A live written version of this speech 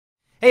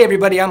Hey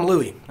everybody, I'm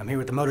Louie. I'm here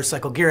with the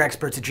motorcycle gear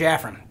experts at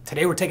Jafrum.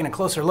 Today we're taking a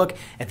closer look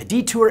at the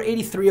Detour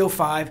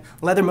 8305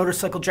 leather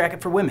motorcycle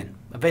jacket for women,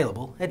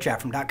 available at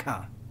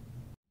Jafrum.com.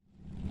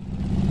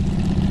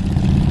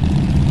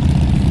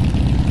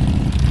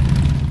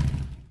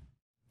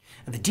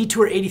 The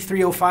Detour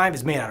 8305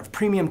 is made out of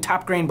premium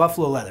top-grain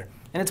buffalo leather,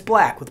 and it's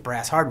black with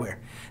brass hardware.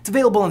 It's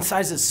available in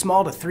sizes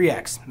small to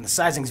 3X, and the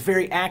sizing is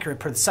very accurate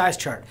per the size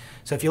chart.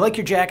 So if you like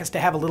your jackets to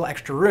have a little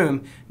extra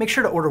room, make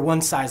sure to order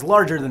one size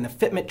larger than the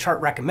fitment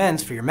chart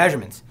recommends for your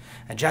measurements.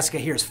 And Jessica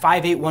here is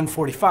 5'8",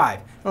 145,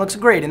 and looks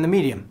great in the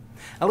medium.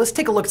 Now let's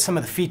take a look at some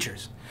of the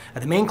features.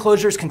 The main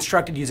closure is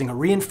constructed using a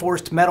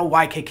reinforced metal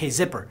YKK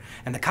zipper,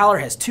 and the collar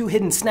has two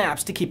hidden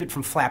snaps to keep it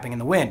from flapping in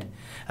the wind.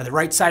 The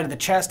right side of the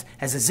chest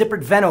has a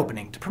zippered vent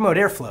opening to promote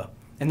airflow,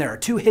 and there are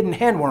two hidden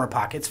hand warmer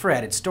pockets for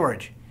added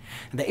storage.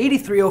 The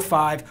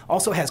 8305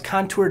 also has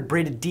contoured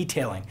braided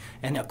detailing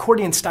and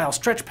accordion-style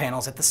stretch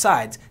panels at the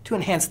sides to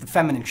enhance the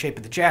feminine shape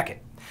of the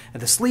jacket.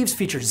 The sleeves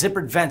feature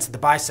zippered vents at the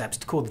biceps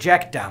to cool the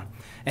jacket down,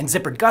 and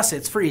zippered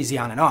gussets for easy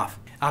on and off.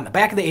 On the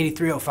back of the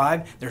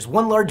 8305, there's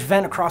one large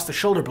vent across the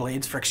shoulder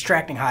blades for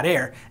extracting hot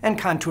air and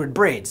contoured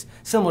braids,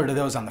 similar to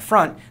those on the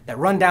front, that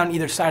run down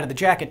either side of the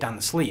jacket down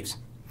the sleeves.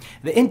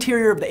 The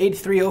interior of the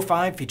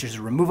 8305 features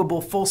a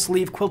removable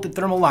full-sleeve quilted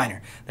thermal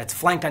liner that's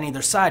flanked on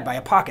either side by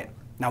a pocket.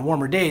 Now,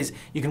 warmer days,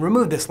 you can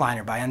remove this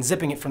liner by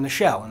unzipping it from the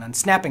shell and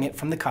unsnapping it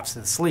from the cuffs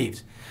of the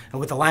sleeves. And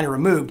with the liner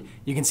removed,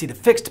 you can see the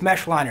fixed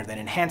mesh liner that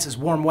enhances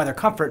warm weather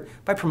comfort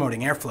by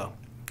promoting airflow.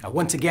 Now,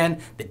 once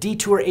again, the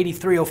Detour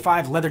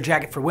 8305 leather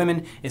jacket for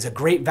women is a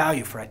great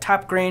value for a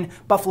top-grain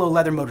buffalo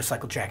leather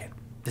motorcycle jacket.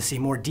 To see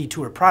more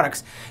Detour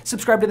products,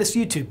 subscribe to this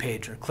YouTube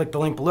page or click the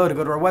link below to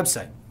go to our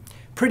website.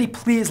 Pretty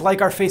please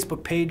like our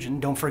Facebook page,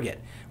 and don't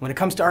forget, when it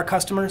comes to our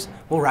customers,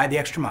 we'll ride the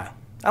extra mile.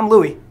 I'm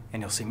Louie,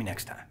 and you'll see me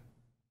next time.